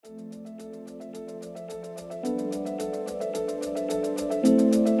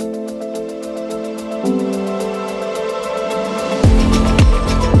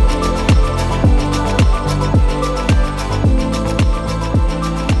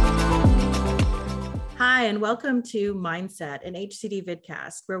and welcome to Mindset, an HCD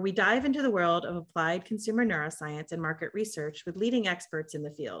vidcast, where we dive into the world of applied consumer neuroscience and market research with leading experts in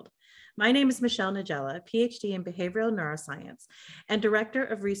the field. My name is Michelle Nagella, PhD in behavioral neuroscience and Director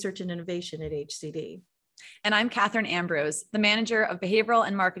of Research and Innovation at HCD. And I'm Catherine Ambrose, the Manager of Behavioral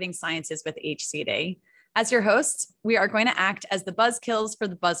and Marketing Sciences with HCD. As your hosts, we are going to act as the buzzkills for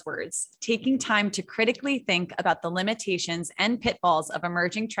the buzzwords, taking time to critically think about the limitations and pitfalls of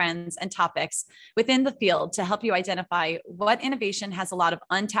emerging trends and topics within the field to help you identify what innovation has a lot of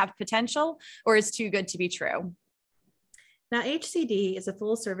untapped potential or is too good to be true. Now, HCD is a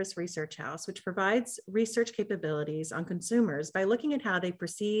full-service research house which provides research capabilities on consumers by looking at how they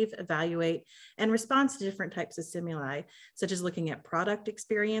perceive, evaluate, and respond to different types of stimuli, such as looking at product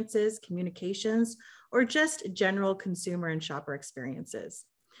experiences, communications, or just general consumer and shopper experiences.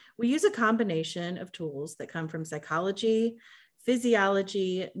 We use a combination of tools that come from psychology,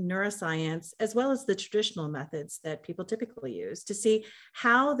 physiology, neuroscience, as well as the traditional methods that people typically use to see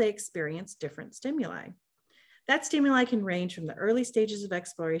how they experience different stimuli. That stimuli can range from the early stages of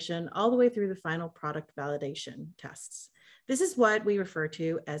exploration all the way through the final product validation tests. This is what we refer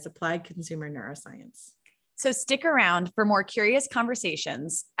to as applied consumer neuroscience. So stick around for more curious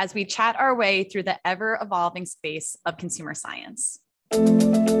conversations as we chat our way through the ever-evolving space of consumer science.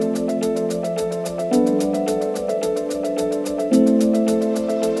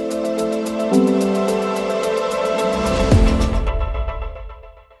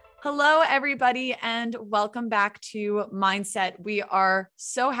 Hello, everybody, and welcome back to Mindset. We are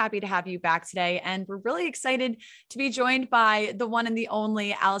so happy to have you back today, and we're really excited to be joined by the one and the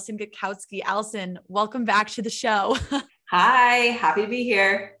only Allison Gutkowski. Allison, welcome back to the show. Hi, happy to be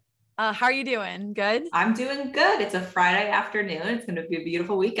here. How are you doing? Good? I'm doing good. It's a Friday afternoon. It's going to be a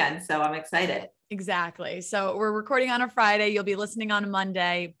beautiful weekend, so I'm excited. Exactly. So we're recording on a Friday. You'll be listening on a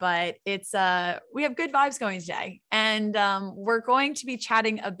Monday, but it's we have good vibes going today. And we're going to be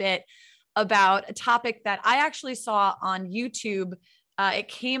chatting a bit about a topic that I actually saw on YouTube. It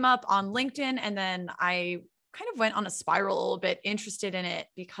came up on LinkedIn, and then I kind of went on a spiral a little bit interested in it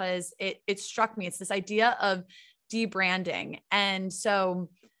because it struck me. It's this idea of debranding. And so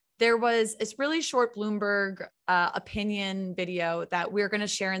there was this really short Bloomberg opinion video that we're going to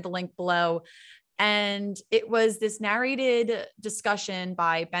share in the link below. And it was this narrated discussion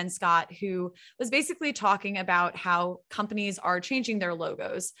by Ben Scott, who was basically talking about how companies are changing their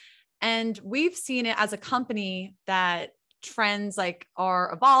logos. And we've seen it as a company that trends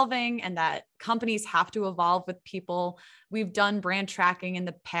are evolving and that companies have to evolve with people. We've done brand tracking in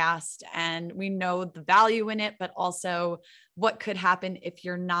the past and we know the value in it, but also what could happen if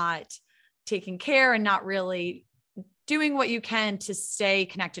you're not taking care and not really doing what you can to stay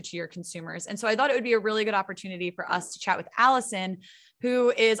connected to your consumers. And so I thought it would be a really good opportunity for us to chat with Allison,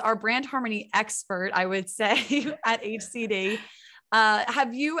 who is our brand harmony expert, I would say, at HCD.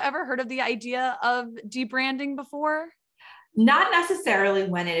 Have you ever heard of the idea of debranding before? Not necessarily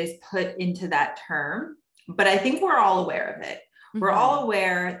when it is put into that term, but I think we're all aware of it. Mm-hmm. We're all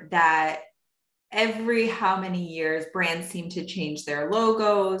aware that every how many years brands seem to change their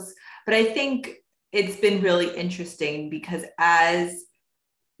logos, but I think it's been really interesting because as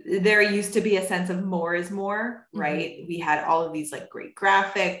there used to be a sense of more is more, right? Mm-hmm. We had all of these great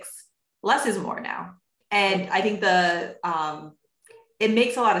graphics, less is more now. And I think it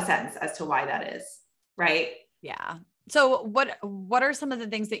makes a lot of sense as to why that is, right? Yeah. So what are some of the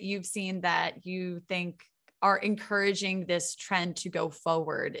things that you've seen that you think are encouraging this trend to go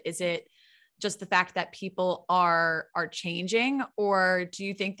forward? Is it just the fact that people are changing, or do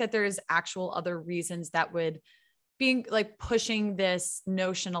you think that there's actual other reasons that would be pushing this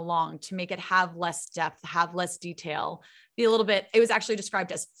notion along to make it have less depth, have less detail, be a little bit, it was actually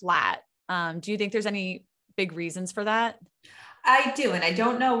described as flat. Do you think there's any big reasons for that? I do. And I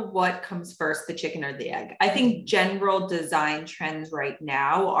don't know what comes first, the chicken or the egg. I think general design trends right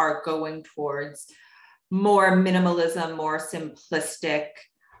now are going towards more minimalism, more simplistic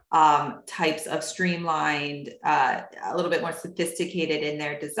types of streamlined, a little bit more sophisticated in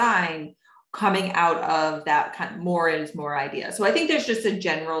their design, coming out of that kind of more is more idea. So I think there's just a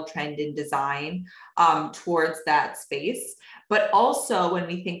general trend in design towards that space. But also when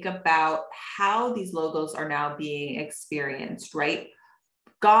we think about how these logos are now being experienced, right?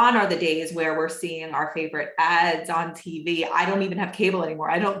 Gone are the days where we're seeing our favorite ads on TV. I don't even have cable anymore.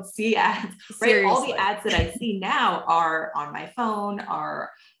 I don't see ads, right? Seriously. All the ads that I see now are on my phone,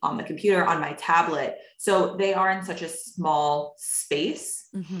 are on the computer, on my tablet. So they are in such a small space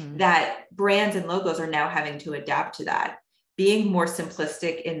that brands and logos are now having to adapt to that. Being more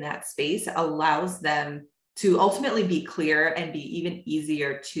simplistic in that space allows them to ultimately be clear and be even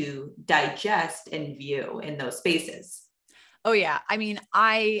easier to digest and view in those spaces. Oh yeah. I mean,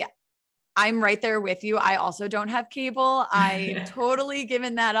 I'm right there with you. I also don't have cable. I totally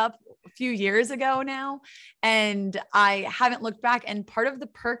given that up a few years ago now, and I haven't looked back. And part of the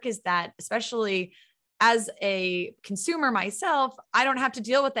perk is that, especially as a consumer myself, I don't have to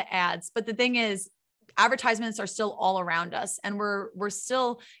deal with the ads. But the thing is, advertisements are still all around us, and we're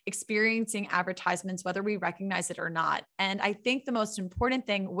still experiencing advertisements, whether we recognize it or not. And I think the most important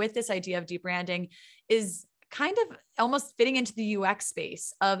thing with this idea of debranding is kind of almost fitting into the UX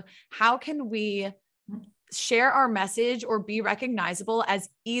space of how can we share our message or be recognizable as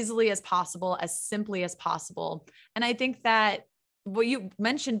easily as possible, as simply as possible. And I think that what you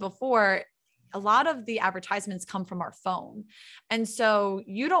mentioned before, a lot of the advertisements come from our phone. And so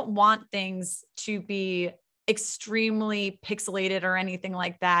you don't want things to be extremely pixelated or anything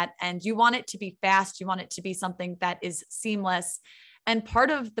like that. And you want it to be fast. You want it to be something that is seamless. And part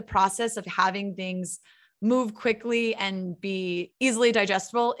of the process of having things move quickly and be easily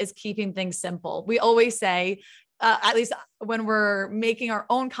digestible is keeping things simple. We always say, at least when we're making our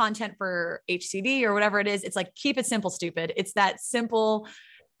own content for HCD or whatever it is, it's like, keep it simple, stupid. It's that simple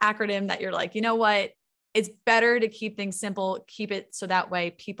acronym that you're like, you know what? It's better to keep things simple, keep it so that way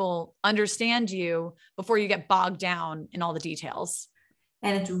people understand you before you get bogged down in all the details.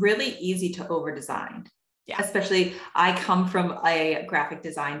 And it's really easy to over design. Yeah. Especially, I come from a graphic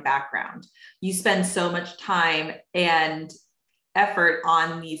design background. You spend so much time and effort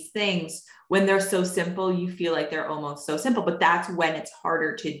on these things. When they're so simple, you feel like they're almost so simple, but that's when it's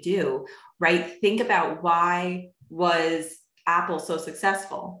harder to do, right? Think about, why was Apple so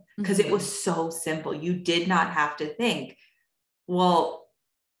successful? Because it was so simple. You did not have to think. Well,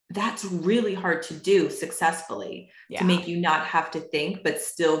 that's really hard to do successfully, to make you not have to think, but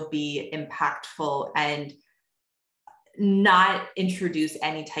still be impactful and not introduce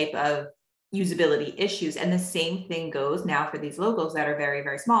any type of usability issues. And the same thing goes now for these logos that are very,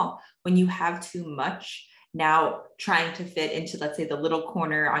 very small. When you have too much, now trying to fit into, let's say, the little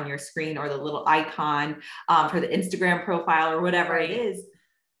corner on your screen or the little icon for the Instagram profile or whatever it is,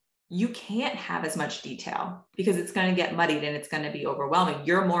 you can't have as much detail because it's going to get muddied and it's going to be overwhelming.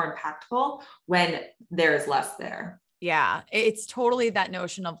 You're more impactful when there's less there. Yeah, it's totally that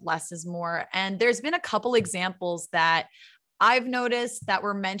notion of less is more. And there's been a couple examples that I've noticed that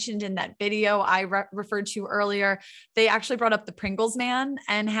were mentioned in that video I referred to earlier. They actually brought up the Pringles man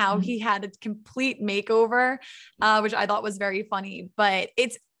and how he had a complete makeover, which I thought was very funny, but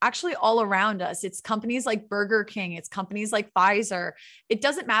it's actually all around us. It's companies like Burger King. It's companies like Pfizer. It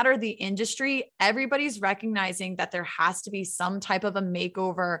doesn't matter the industry. Everybody's recognizing that there has to be some type of a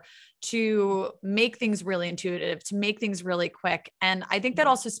makeover to make things really intuitive, to make things really quick. And I think that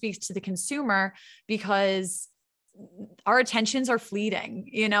also speaks to the consumer, because our attentions are fleeting.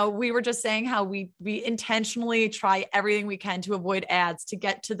 You know, we were just saying how we intentionally try everything we can to avoid ads to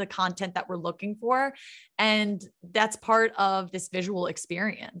get to the content that we're looking for. And that's part of this visual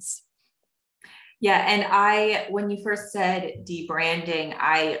experience. Yeah. And when you first said debranding,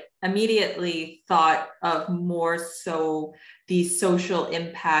 I immediately thought of more so the social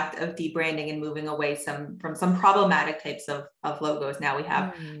impact of debranding and moving away from some problematic types of logos. Now we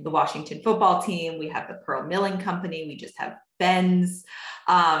have the Washington football team, we have the Pearl Milling Company, we just have Ben's.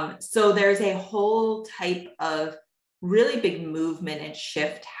 So there's a whole type of really big movement and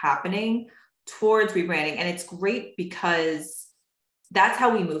shift happening towards rebranding. And it's great because that's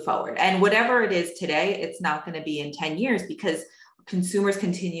how we move forward. And whatever it is today, it's not going to be in 10 years because consumers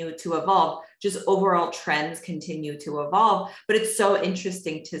continue to evolve. Just overall trends continue to evolve. But it's so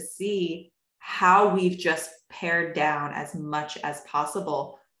interesting to see how we've just pared down as much as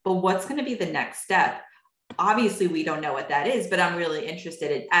possible. But what's going to be the next step? Obviously, we don't know what that is, but I'm really interested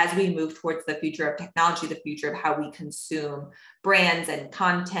in, as we move towards the future of technology, the future of how we consume brands and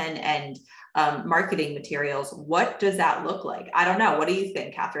content and marketing materials. What does that look like? I don't know. What do you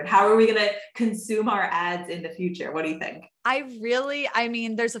think, Catherine? How are we going to consume our ads in the future? What do you think? I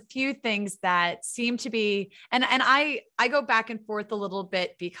mean, there's a few things that seem to be, and I go back and forth a little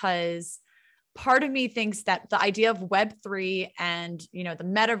bit, because part of me thinks that the idea of Web3 and, you know, the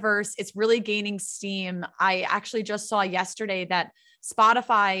metaverse, it's really gaining steam. I actually just saw yesterday that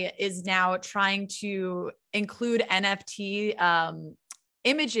Spotify is now trying to include NFT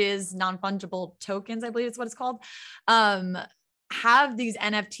images, non-fungible tokens, I believe is what it's called, have these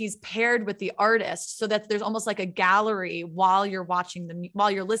NFTs paired with the artist so that there's almost like a gallery while you're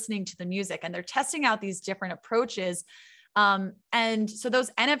listening to the music. And they're testing out these different approaches. And so those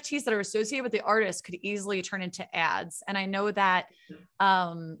NFTs that are associated with the artist could easily turn into ads. And I know that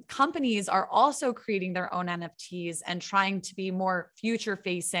companies are also creating their own NFTs and trying to be more future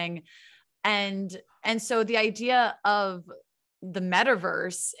facing. And so the idea of the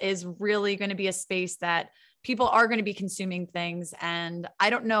metaverse is really going to be a space that people are going to be consuming things. And I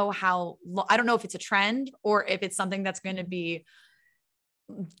don't know if it's a trend or if it's something that's going to be,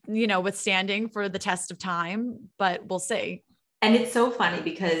 withstanding for the test of time, but we'll see. And it's so funny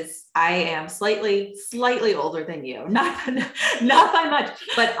because I am slightly older than you, not by much,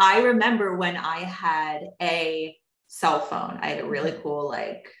 but I remember when I had a cell phone, I had a really cool,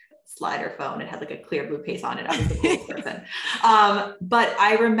 slider phone. It had a clear blue case on it. I was the coolest person. But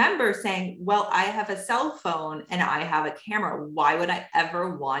I remember saying, well, I have a cell phone and I have a camera. Why would I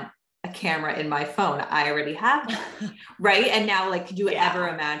ever want a camera in my phone? I already have that. Right. And now, could you ever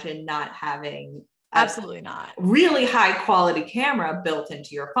imagine not having absolutely not really high quality camera built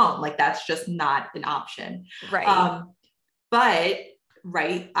into your phone? That's just not an option. Right. But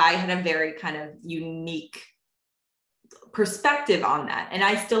I had a very kind of unique perspective on that. And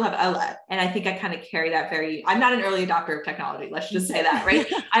I still have and I think I kind of carry that I'm not an early adopter of technology. Let's just say that, right?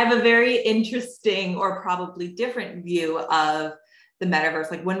 I have a very interesting or probably different view of the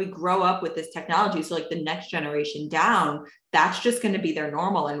metaverse. When we grow up with this technology, so the next generation down, that's just going to be their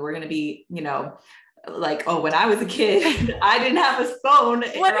normal. And we're going to be, oh, when I was a kid, I didn't have a phone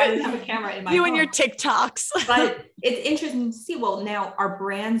or I didn't have a camera in my phone. And your TikToks. But it's interesting to see, well, now are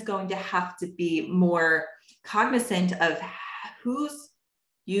brands going to have to be more cognizant of who's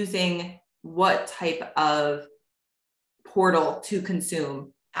using what type of portal to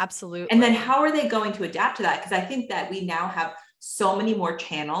consume? Absolutely. And then how are they going to adapt to that? Because I think that we now have so many more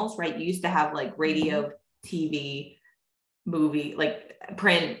channels, right? You used to have radio, TV, movie,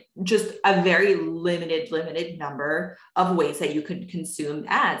 print, just a very limited number of ways that you could consume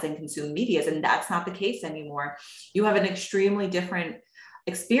ads and consume medias. And that's not the case anymore. You have an extremely different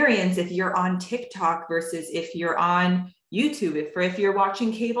experience if you're on TikTok versus if you're on YouTube, if you're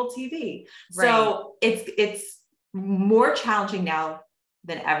watching cable TV. Right. So it's more challenging now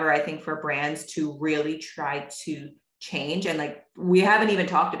than ever, I think, for brands to really try to change. And we haven't even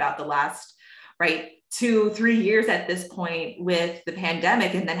talked about the last 2-3 years at this point with the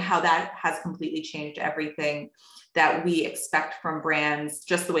pandemic, and then how that has completely changed everything that we expect from brands,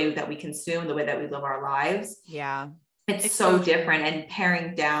 just the way that we consume, the way that we live our lives. Yeah. It's so different, and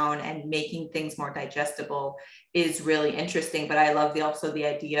paring down and making things more digestible is really interesting. But I love also the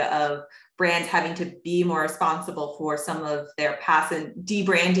idea of brands having to be more responsible for some of their past and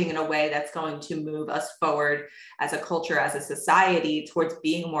debranding in a way that's going to move us forward as a culture, as a society, towards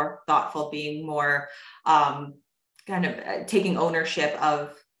being more thoughtful, being more taking ownership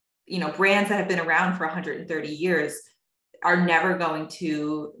of, brands that have been around for 130 years are never going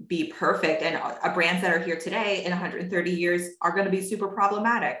to be perfect. And brands that are here today in 130 years are going to be super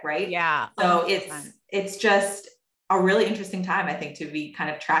problematic, right? Yeah. So it's just a really interesting time, I think, to be kind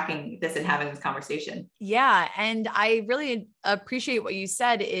of tracking this and having this conversation. Yeah. And I really appreciate what you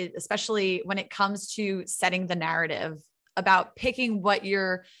said, especially when it comes to setting the narrative about picking what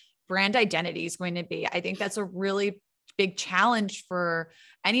your brand identity is going to be. I think that's a really big challenge for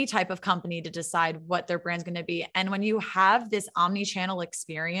any type of company to decide what their brand's going to be. And when you have this omni-channel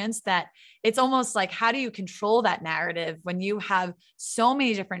experience, that it's almost how do you control that narrative when you have so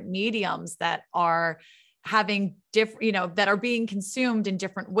many different mediums that are having different, that are being consumed in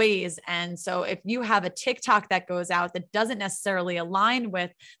different ways. And so if you have a TikTok that goes out that doesn't necessarily align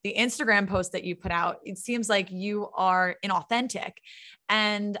with the Instagram post that you put out, it seems like you are inauthentic.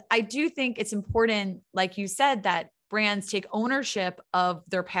 And I do think it's important, like you said, that brands take ownership of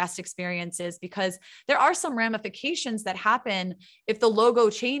their past experiences, because there are some ramifications that happen if the logo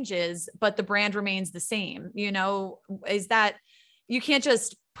changes, but the brand remains the same. Is that you can't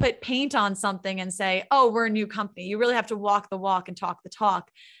just put paint on something and say, oh, we're a new company. You really have to walk the walk and talk the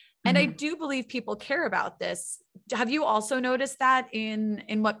talk. And I do believe people care about this. Have you also noticed that in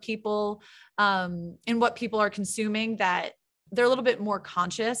what people are consuming, that they're a little bit more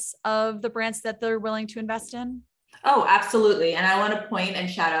conscious of the brands that they're willing to invest in? Oh, absolutely. And I want to point and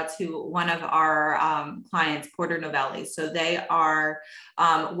shout out to one of our clients, Porter Novelli. So they are,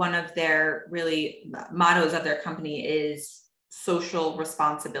 one of their really mottos of their company is social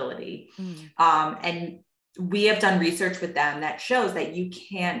responsibility. And we have done research with them that shows that you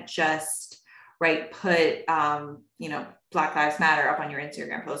can't just put, Black Lives Matter up on your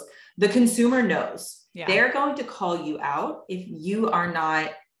Instagram post. The consumer knows. They're going to call you out if you are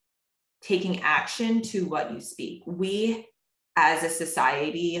not taking action to what you speak. We as a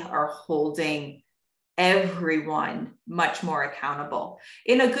society are holding everyone much more accountable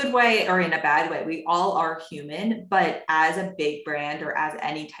in a good way or in a bad way. We all are human, but as a big brand or as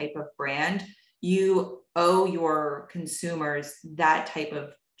any type of brand, you owe your consumers that type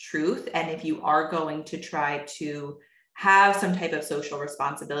of truth. And if you are going to try to have some type of social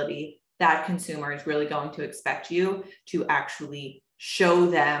responsibility, that consumer is really going to expect you to actually show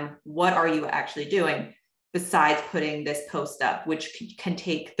them what are you actually doing besides putting this post up, which can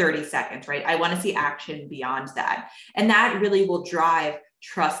take 30 seconds, right? I want to see action beyond that. And that really will drive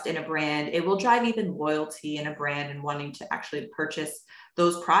trust in a brand. It will drive even loyalty in a brand and wanting to actually purchase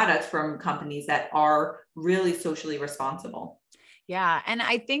those products from companies that are really socially responsible. Yeah. And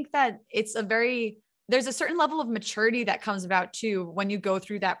I think that there's a certain level of maturity that comes about too when you go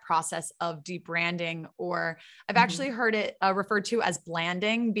through that process of debranding, or I've actually heard it referred to as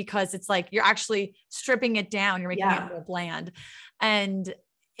blanding, because it's like you're actually stripping it down, you're making it more bland. And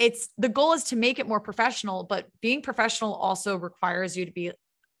the goal is to make it more professional, but being professional also requires you to be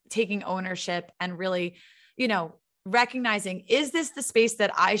taking ownership and really, recognizing, is this the space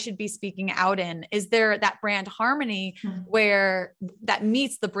that I should be speaking out in? Is there that brand harmony where that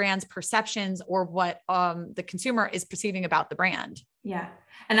meets the brand's perceptions or what the consumer is perceiving about the brand? Yeah.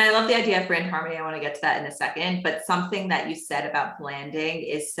 And I love the idea of brand harmony. I want to get to that in a second, but something that you said about blanding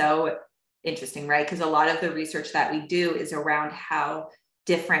is so interesting, right? Because a lot of the research that we do is around how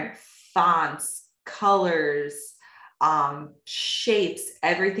different fonts, colors, shapes,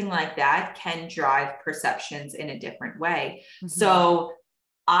 everything like that can drive perceptions in a different way. So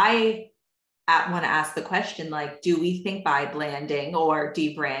I want to ask the question, like, do we think by blanding or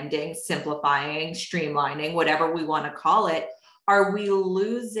debranding, simplifying, streamlining, whatever we want to call it, are we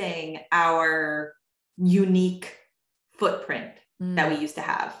losing our unique footprint that we used to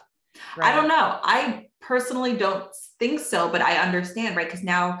have? Right. I don't know. I personally don't think so, but I understand, right? Because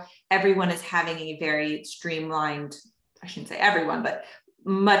now everyone is having a very streamlined, I shouldn't say everyone, but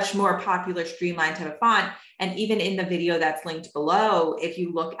much more popular streamlined type of font. And even in the video that's linked below, if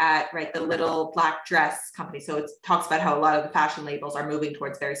you look at, right, the little black dress company, so it talks about how a lot of the fashion labels are moving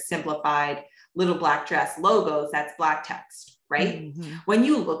towards very simplified little black dress logos, that's black text, right? When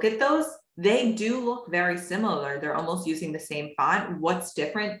you look at those, they do look very similar. They're almost using the same font. What's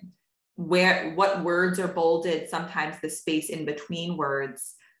different? What words are bolded, sometimes the space in between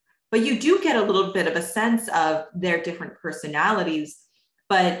words, but you do get a little bit of a sense of their different personalities.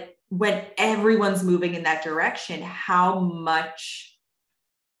 But when everyone's moving in that direction, how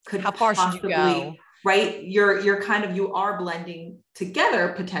far should you go? Right? You are blending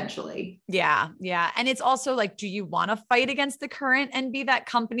together potentially. Yeah. Yeah. And it's also like, do you want to fight against the current and be that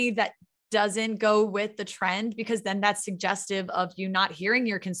company that doesn't go with the trend? Because then that's suggestive of you not hearing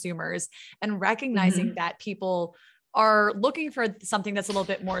your consumers and recognizing that people are looking for something that's a little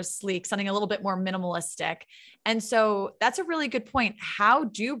bit more sleek, something a little bit more minimalistic. And so that's a really good point. How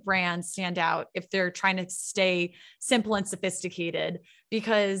do brands stand out if they're trying to stay simple and sophisticated?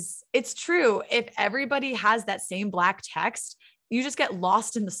 Because it's true, if everybody has that same black text, you just get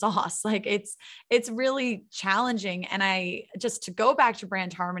lost in the sauce. Like it's really challenging. And to go back to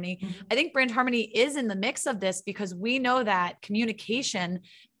brand harmony, I think brand harmony is in the mix of this, because we know that communication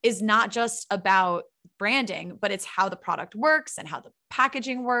is not just about branding, but it's how the product works and how the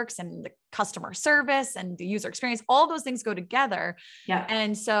packaging works and the customer service and the user experience. All those things go together. Yeah.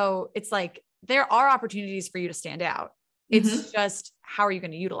 And so it's like, there are opportunities for you to stand out. It's just, how are you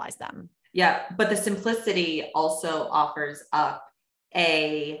going to utilize them? Yeah. But the simplicity also offers up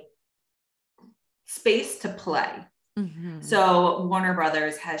a space to play. So Warner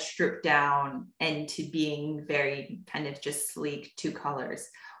Brothers has stripped down into being very kind of just sleek, 2 colors.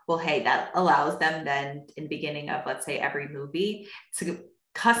 Well, hey, that allows them then in the beginning of, let's say, every movie to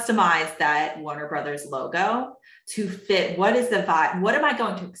customize that Warner Brothers logo to fit what is the vibe, what am I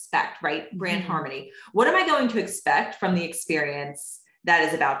going to expect, right? Brand harmony. What am I going to expect from the experience that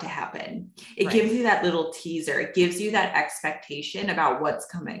is about to happen? It gives you that little teaser. It gives you that expectation about what's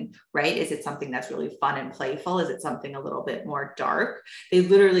coming, right? Is it something that's really fun and playful? Is it something a little bit more dark? They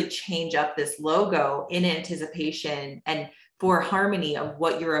literally change up this logo in anticipation and for harmony of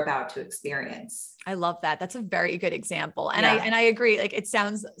what you're about to experience. I love that. That's a very good example. And I agree. Like, it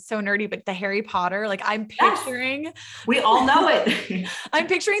sounds so nerdy, but the Harry Potter, like I'm picturing, we all know it. I'm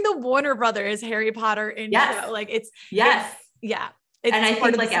picturing the Warner Brothers Harry Potter intro. Like it's, yeah. And I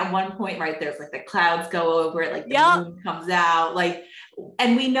think like at one point, right, there's like the clouds go over it, like the moon comes out, like,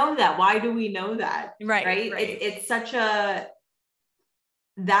 and we know that. Why do we know that? Right. It's such that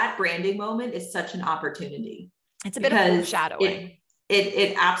branding moment is such an opportunity. It's a bit of foreshadowing.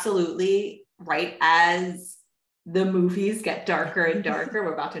 It absolutely, right, as the movies get darker and darker,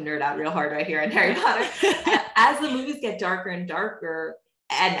 we're about to nerd out real hard right here on Harry Potter. As the movies get darker and darker,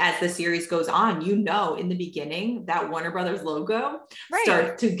 and as the series goes on, you know, in the beginning, that Warner Brothers logo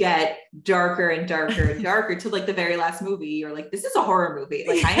starts to get darker and darker and darker to like the very last movie. You're like, this is a horror movie.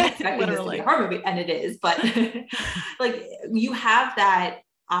 Like I am expecting this to be a horror movie, and it is, but like you have that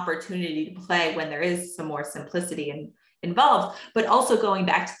opportunity to play when there is some more simplicity involved, but also going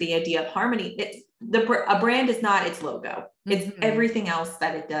back to the idea of harmony. A brand is not its logo. It's everything else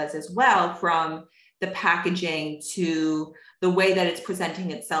that it does as well, from the packaging to the way that it's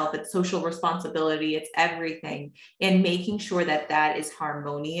presenting itself, its social responsibility, it's everything. And making sure that that is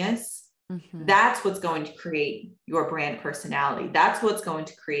harmonious. That's what's going to create your brand personality. That's what's going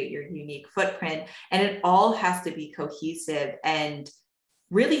to create your unique footprint. And it all has to be cohesive and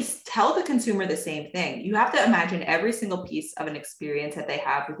really tell the consumer the same thing. You have to imagine every single piece of an experience that they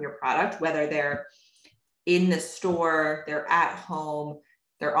have with your product, whether they're in the store, they're at home,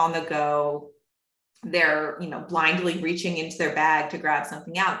 they're on the go, they're, you know, blindly reaching into their bag to grab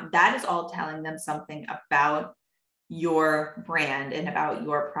something out. That is all telling them something about your brand and about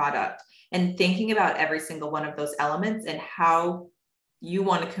your product. And thinking about every single one of those elements and how you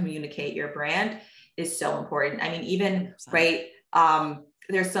want to communicate your brand is so important. I mean, even, 100%. Right,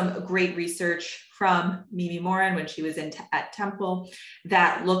 there's some great research from Mimi Morin when she was at Temple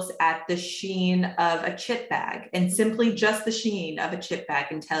that looks at the sheen of a chip bag, and simply just the sheen of a chip bag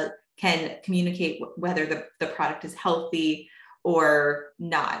can communicate whether the product is healthy or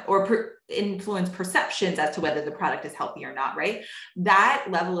not, or influence perceptions as to whether the product is healthy or not, right? That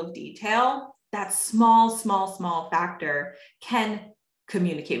level of detail, that small factor can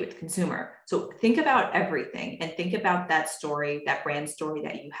communicate with the consumer. So think about everything and think about that story, that brand story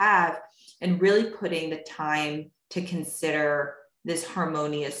that you have, and really putting the time to consider this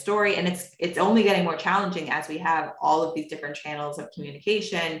harmonious story. And it's only getting more challenging as we have all of these different channels of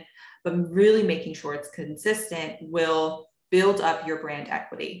communication, but really making sure it's consistent will build up your brand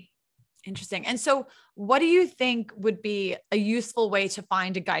equity. Interesting. And so what do you think would be a useful way to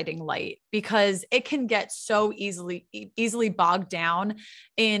find a guiding light? Because it can get so easily bogged down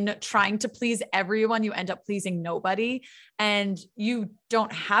in trying to please everyone. You end up pleasing nobody, and you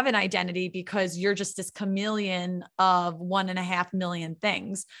don't have an identity because you're just this chameleon of 1.5 million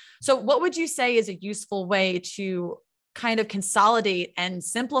things. So what would you say is a useful way to kind of consolidate and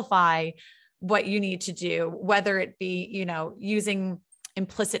simplify what you need to do, whether it be, you know, using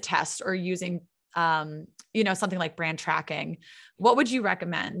implicit tests or using, you know, something like brand tracking? What would you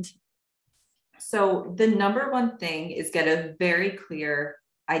recommend? So the number one thing is get a very clear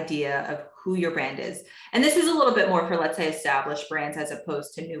idea of who your brand is. And this is a little bit more for, let's say, established brands as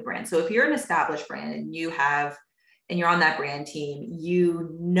opposed to new brands. So if you're an established brand and you're on that brand team,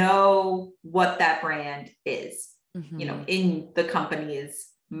 you know what that brand is, you know, in the company's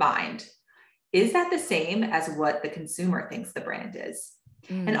mind. Is that the same as what the consumer thinks the brand is?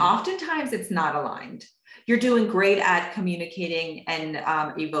 And oftentimes it's not aligned. You're doing great at communicating and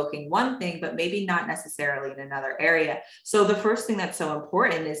evoking one thing, but maybe not necessarily in another area. So the first thing that's so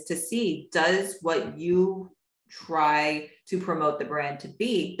important is to see, does what you try to promote the brand to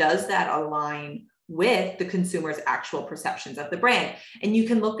be, does that align with the consumer's actual perceptions of the brand? And you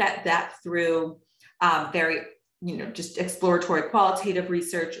can look at that through very, you know, just exploratory qualitative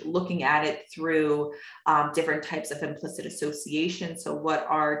research, looking at it through different types of implicit association. So what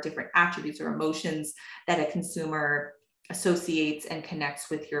are different attributes or emotions that a consumer associates and connects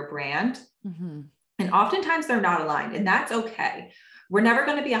with your brand? And oftentimes they're not aligned, and that's okay. We're never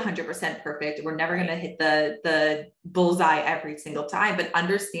going to be 100% perfect. We're never going to hit the bullseye every single time, but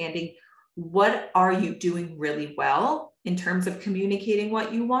understanding what are you doing really well in terms of communicating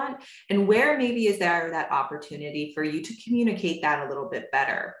what you want, and where maybe is there that opportunity for you to communicate that a little bit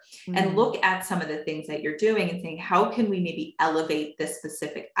better, and look at some of the things that you're doing and saying, how can we maybe elevate this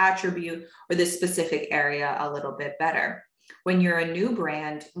specific attribute or this specific area a little bit better? When you're a new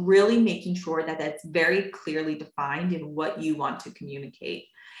brand, really making sure that that's very clearly defined in what you want to communicate,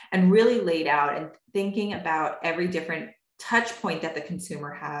 and really laid out and thinking about every different touch point that the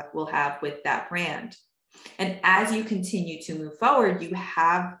consumer will have with that brand. And as you continue to move forward, you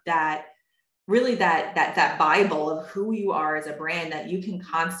have that really that Bible of who you are as a brand that you can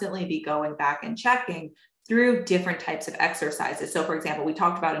constantly be going back and checking through different types of exercises. So for example, we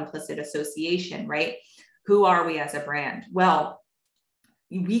talked about implicit association, right? Who are we as a brand? Well,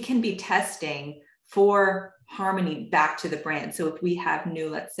 we can be testing for harmony back to the brand. So if we have new,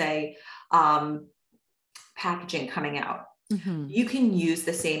 let's say, packaging coming out, you can use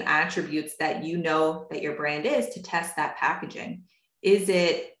the same attributes that you know that your brand is to test that packaging. Is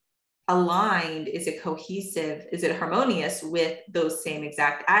it aligned? Is it cohesive? Is it harmonious with those same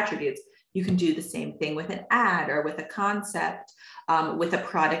exact attributes? You can do the same thing with an ad or with a concept, with a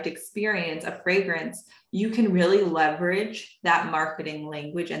product experience, a fragrance. You can really leverage that marketing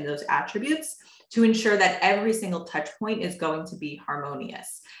language and those attributes to ensure that every single touch point is going to be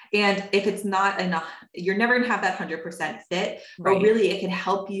harmonious. And if it's not enough, you're never going to have that 100% fit, but really it can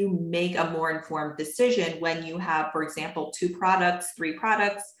help you make a more informed decision when you have, for example, 2 products, 3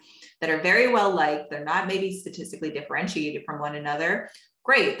 products that are very well liked. They're not maybe statistically differentiated from one another.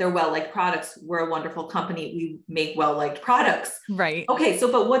 Great, they're well-liked products. We're a wonderful company. We make well-liked products. Right. Okay,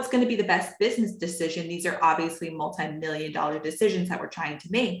 so but what's going to be the best business decision? These are obviously multi-million-dollar decisions that we're trying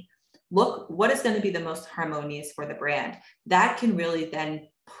to make. Look, what is going to be the most harmonious for the brand? That can really then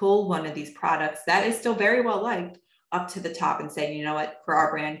pull one of these products that is still very well-liked up to the top and say, you know what, for our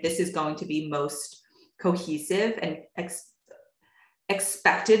brand, this is going to be most cohesive and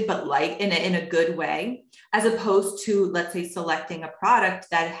expected, but like in a good way, as opposed to, let's say, selecting a product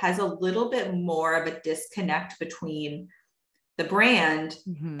that has a little bit more of a disconnect between the brand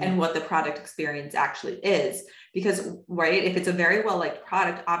and what the product experience actually is. Because, right, if it's a very well-liked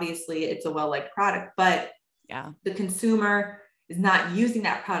product, obviously it's a well-liked product, but the consumer is not using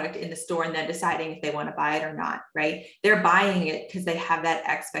that product in the store and then deciding if they want to buy it or not, right? They're buying it because they have that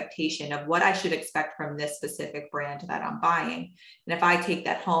expectation of what I should expect from this specific brand that I'm buying. And if I take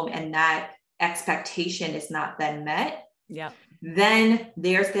that home and that expectation is not then met, then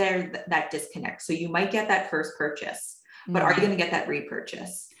there's that disconnect. So you might get that first purchase, but are you going to get that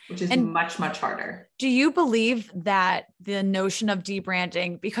repurchase, which is much, much harder. Do you believe that the notion of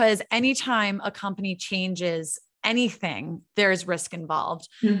debranding, because anytime a company changes anything, there's risk involved.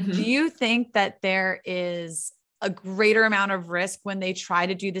 Do you think that there is a greater amount of risk when they try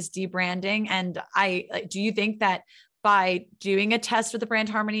to do this debranding? And do you think that by doing a test with the brand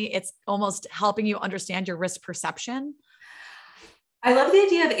harmony, it's almost helping you understand your risk perception? I love the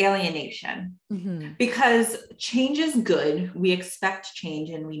idea of alienation because change is good. We expect change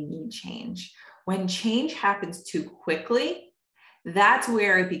and we need change. When change happens too quickly, that's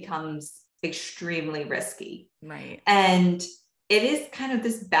where it becomes extremely risky. Right. And it is kind of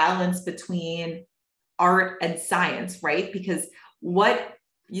this balance between art and science, right? Because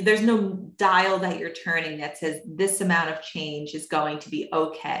there's no dial that you're turning that says this amount of change is going to be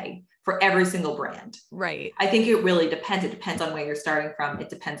okay for every single brand. Right. I think it really depends. It depends on where you're starting from. It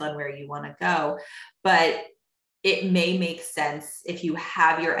depends on where you want to go, but it may make sense if you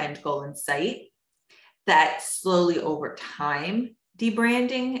have your end goal in sight that slowly over time,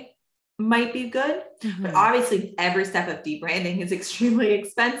 debranding might be good, but obviously every step of debranding is extremely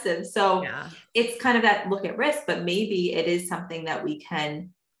expensive. So it's kind of that look at risk, but maybe it is something that we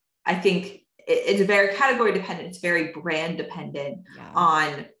can, I think it's very category dependent. It's very brand dependent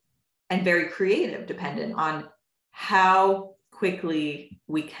and very creative dependent on how quickly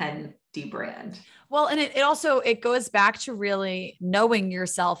we can debrand. Well, and it goes back to really knowing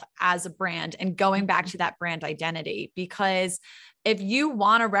yourself as a brand and going back to that brand identity, because if you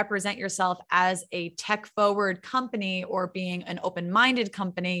want to represent yourself as a tech forward company or being an open-minded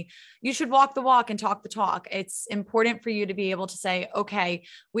company, you should walk the walk and talk the talk. It's important for you to be able to say, okay,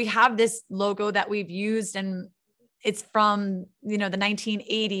 we have this logo that we've used and it's from, the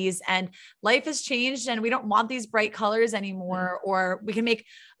 1980s and life has changed and we don't want these bright colors anymore. Or we can make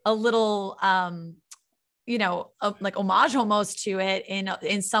a little, like homage almost to it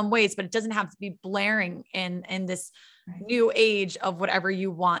in some ways, but it doesn't have to be blaring in this new age of whatever you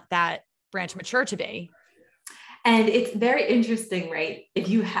want that brand to mature to be. And it's very interesting, right? If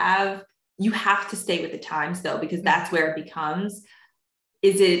you have to stay with the times though, because that's where it becomes,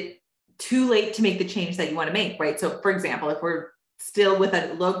 is it too late to make the change that you want to make, right? So for example, if we're still with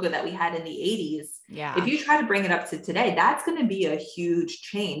a logo that we had in the 80s, if you try to bring it up to today, that's going to be a huge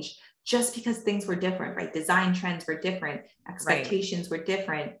change just because things were different, right? Design trends were different, expectations were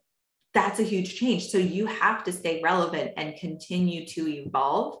different. That's a huge change. So you have to stay relevant and continue to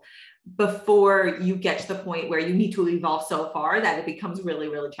evolve before you get to the point where you need to evolve so far that it becomes really,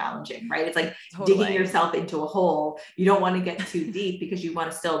 really challenging, right? It's like digging yourself into a hole. You don't want to get too deep because you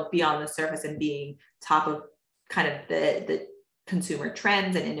want to still be on the surface and being top of kind of the consumer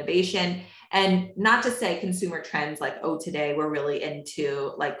trends and innovation. And not to say consumer trends like, oh, today we're really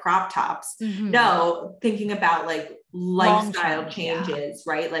into like crop tops. No, thinking about like lifestyle changes,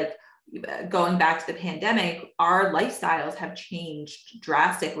 right? Like going back to the pandemic, our lifestyles have changed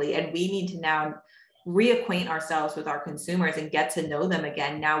drastically, and we need to now reacquaint ourselves with our consumers and get to know them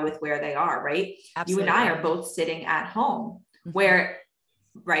again now with where they are, right? Absolutely. You and I are both sitting at home where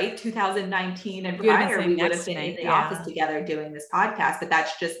right? 2019 and You would have been prior, sitting we would next have to been me. in the office together doing this podcast, but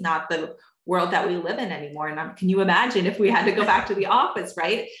that's just not the world that we live in anymore. And can you imagine if we had to go back to the office,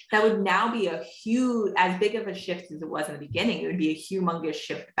 right? That would now be a huge, as big of a shift as it was in the beginning. It would be a humongous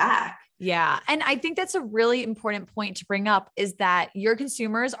shift back. Yeah. And I think that's a really important point to bring up, is that your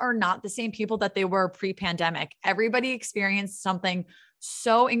consumers are not the same people that they were pre-pandemic. Everybody experienced something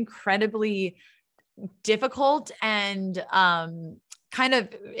so incredibly difficult, and kind of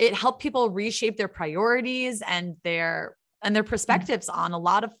it helped people reshape their priorities and their perspectives on a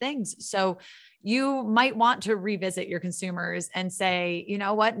lot of things. So you might want to revisit your consumers and say, you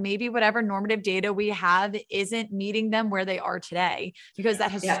know what, maybe whatever normative data we have isn't meeting them where they are today, because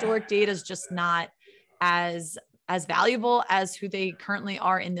that historic data is just not as valuable as who they currently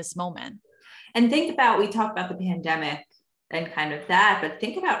are in this moment. And think about, we talked about the pandemic and kind of that, but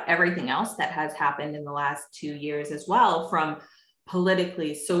think about everything else that has happened in the last 2 years as well, from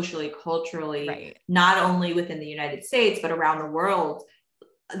politically, socially, culturally, right, not only within the United States, but around the world.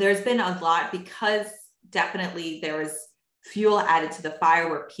 There's been a lot, because definitely there was fuel added to the fire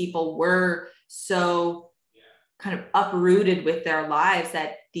where people were so kind of uprooted with their lives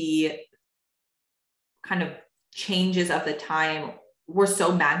that the kind of changes of the time were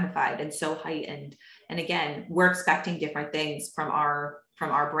so magnified and so heightened. And again, we're expecting different things from our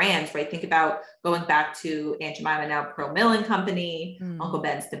brands, right? Think about going back to Aunt Jemima, now Pearl Milling Company, Uncle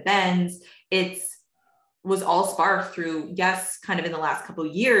Ben's to Ben's. It's was all sparked through, yes, kind of in the last couple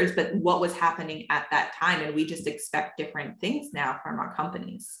of years, but what was happening at that time. And we just expect different things now from our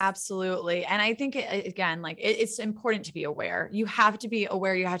companies. Absolutely. And I think again, like it's important to be aware. You have to be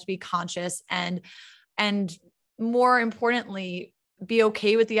aware, you have to be conscious, and more importantly, be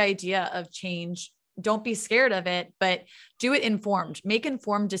okay with the idea of change. Don't be scared of it, but do it informed. Make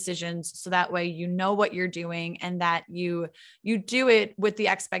informed decisions, so that way you know what you're doing, and that you do it with the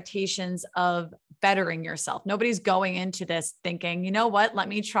expectations of bettering yourself. Nobody's going into this thinking, you know what, let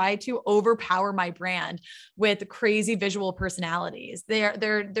me try to overpower my brand with crazy visual personalities.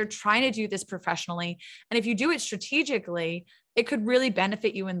 They're trying to do this professionally. And if you do it strategically, it could really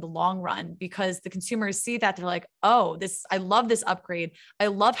benefit you in the long run, because the consumers see that, they're like, oh, I love this upgrade. I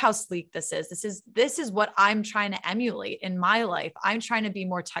love how sleek this is. This is what I'm trying to emulate in my life. I'm trying to be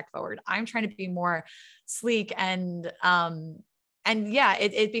more tech forward. I'm trying to be more sleek. And yeah,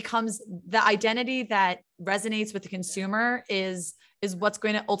 it becomes the identity that resonates with the consumer is what's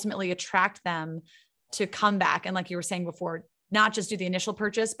going to ultimately attract them to come back. And like you were saying before, not just do the initial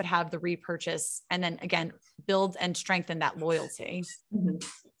purchase, but have the repurchase, and then again, build and strengthen that loyalty. Mm-hmm.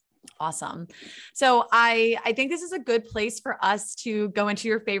 Awesome. So I think this is a good place for us to go into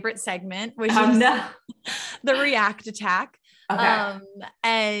your favorite segment, which is the React Attack. Okay.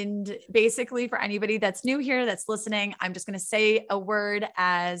 And basically, for anybody that's new here, that's listening, I'm just going to say a word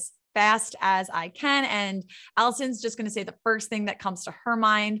as fast as I can. And Allison's just going to say the first thing that comes to her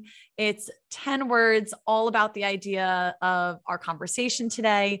mind. It's 10 words, all about the idea of our conversation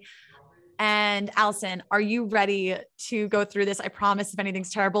today. And Allison, are you ready to go through this? I promise if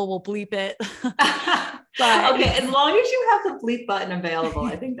anything's terrible, we'll bleep it. Okay, as long as you have the bleep button available,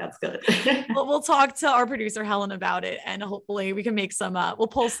 I think that's good. We'll talk to our producer, Helen, about it. And hopefully we can make some, we'll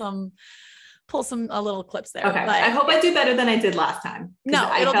pull some little clips there. Okay. But I hope I do better than I did last time. No,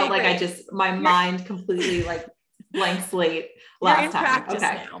 I felt like my mind completely like blank slate last time. Practice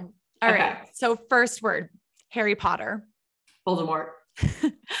okay. Now. All right. So first word, Harry Potter. Voldemort.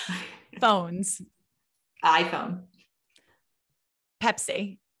 Phones. iPhone.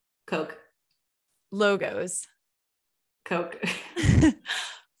 Pepsi. Coke. Logos. Coke.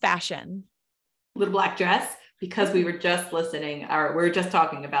 Fashion. Little black dress, because we were just listening, or we were just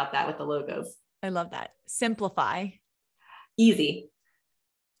talking about that with the logos. I love that. Simplify. Easy.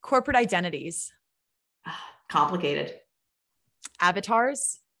 Corporate identities. Complicated.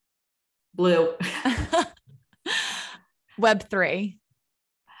 Avatars. Blue. Web3.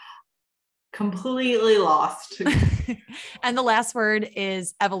 Completely lost. And the last word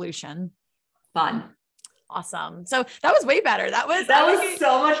is evolution. Fun. Awesome. So that was way better. That was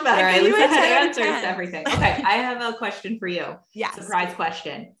so much better. At least I had answers to 10. everything. Okay. I have a question for you. Yes. Surprise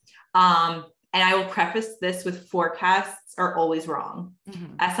question. And I will preface this with forecasts are always wrong.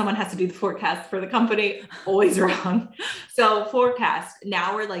 Mm-hmm. As someone has to do the forecast for the company, always wrong. So forecast,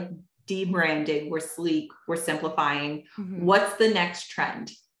 now we're like debranding, we're sleek, we're simplifying. Mm-hmm. What's the next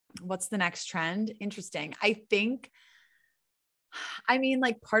trend? What's the next trend? Interesting. I mean,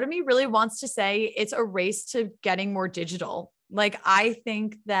 like part of me really wants to say it's a race to getting more digital. Like, I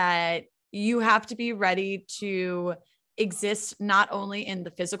think that you have to be ready to exist not only in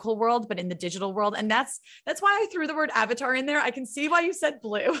the physical world, but in the digital world. And that's why I threw the word avatar in there. I can see why you said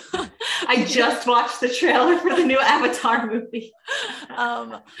blue. I just watched the trailer for the new Avatar movie.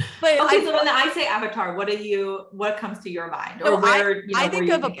 But okay, so when I say avatar, what comes to your mind? Or I think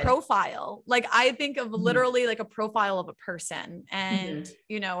of a profile. Like I think of literally like a profile of a person, and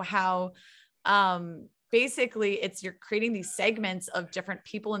you know how basically you're creating these segments of different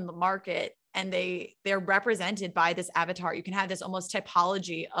people in the market, and they're represented by this avatar. You can have this almost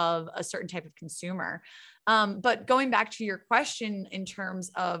typology of a certain type of consumer. But going back to your question in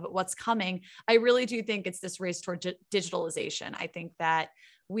terms of what's coming, I really do think it's this race toward digitalization. I think that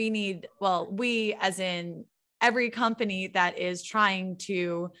we as in every company that is trying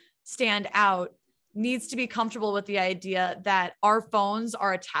to stand out needs to be comfortable with the idea that our phones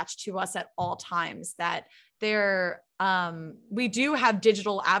are attached to us at all times, that we do have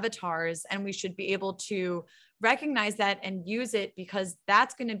digital avatars, and we should be able to recognize that and use it, because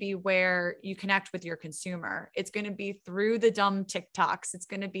that's going to be where you connect with your consumer. It's going to be through the dumb TikToks. It's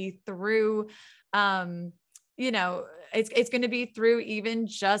going to be through, it's going to be through even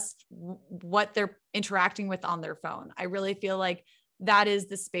just what they're interacting with on their phone. I really feel like that is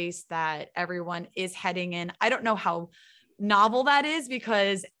the space that everyone is heading in. I don't know how novel that is,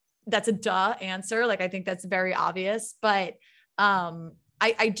 because that's a duh answer. Like, I think that's very obvious, but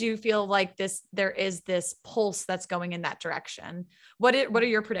I do feel like there is this pulse that's going in that direction. What are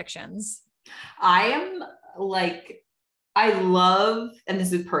your predictions? I love, and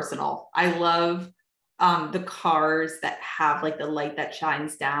this is personal, I love the cars that have like the light that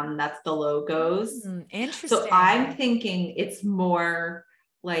shines down. That's the logos. Interesting. So I'm thinking it's more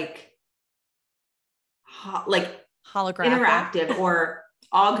like holographic, interactive, or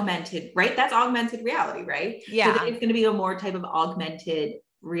augmented, right? That's augmented reality, right? Yeah. So it's going to be a more type of augmented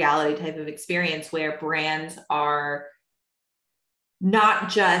reality type of experience, where brands are not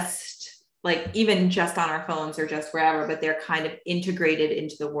just like even just on our phones or just wherever, but they're kind of integrated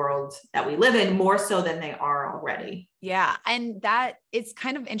into the world that we live in more so than they are already. Yeah. And that it's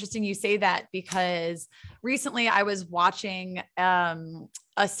kind of interesting you say that, because recently I was watching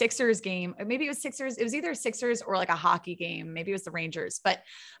a Sixers game. Maybe it was Sixers. It was either Sixers or like a hockey game. Maybe it was the Rangers, but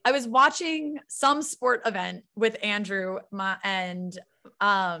I was watching some sport event with Andrew, and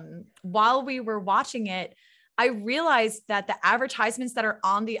while we were watching it, I realized that the advertisements that are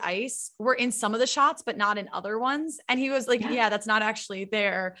on the ice were in some of the shots, but not in other ones. And he was like, yeah, that's not actually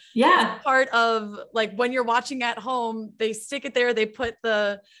there. Yeah. It's part of like when you're watching at home, they stick it there, they put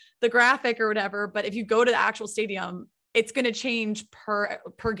the graphic or whatever. But if you go to the actual stadium, it's going to change per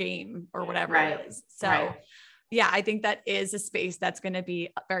game or whatever it is. So yeah, I think that is a space that's going to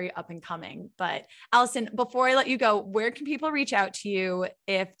be very up and coming. But Allison, before I let you go, where can people reach out to you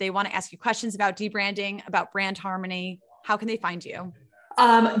if they want to ask you questions about debranding, about brand harmony? How can they find you?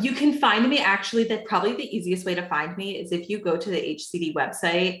 You can find me, actually, that probably the easiest way to find me is if you go to the HCD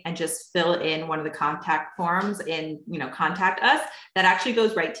website and just fill in one of the contact forms and, contact us. That actually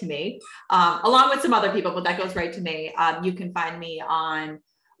goes right to me, along with some other people, but that goes right to me. You can find me on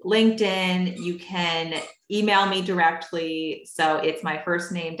LinkedIn. You can email me directly. So it's my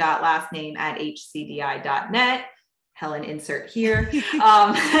first name dot last name at hcdi.net. Helen, insert here.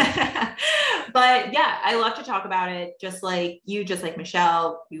 But yeah, I love to talk about it. Just like you, just like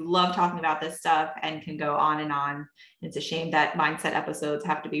Michelle, you love talking about this stuff and can go on and on. It's a shame that mindset episodes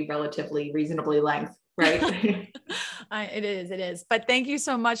have to be relatively reasonably length, right? It is. But thank you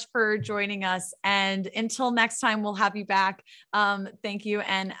so much for joining us. And until next time, we'll have you back. Thank you.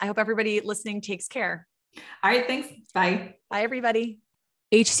 And I hope everybody listening takes care. All right. Thanks. Bye. Bye, everybody.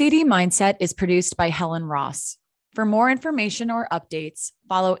 HCD Mindset is produced by Helen Ross. For more information or updates,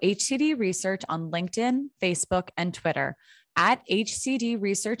 follow HCD Research on LinkedIn, Facebook, and Twitter at HCD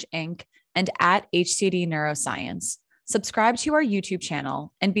Research Inc. and at HCD Neuroscience. Subscribe to our YouTube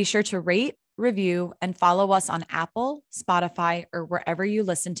channel and be sure to rate, review, and follow us on Apple, Spotify, or wherever you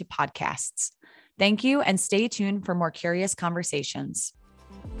listen to podcasts. Thank you, and stay tuned for more curious conversations.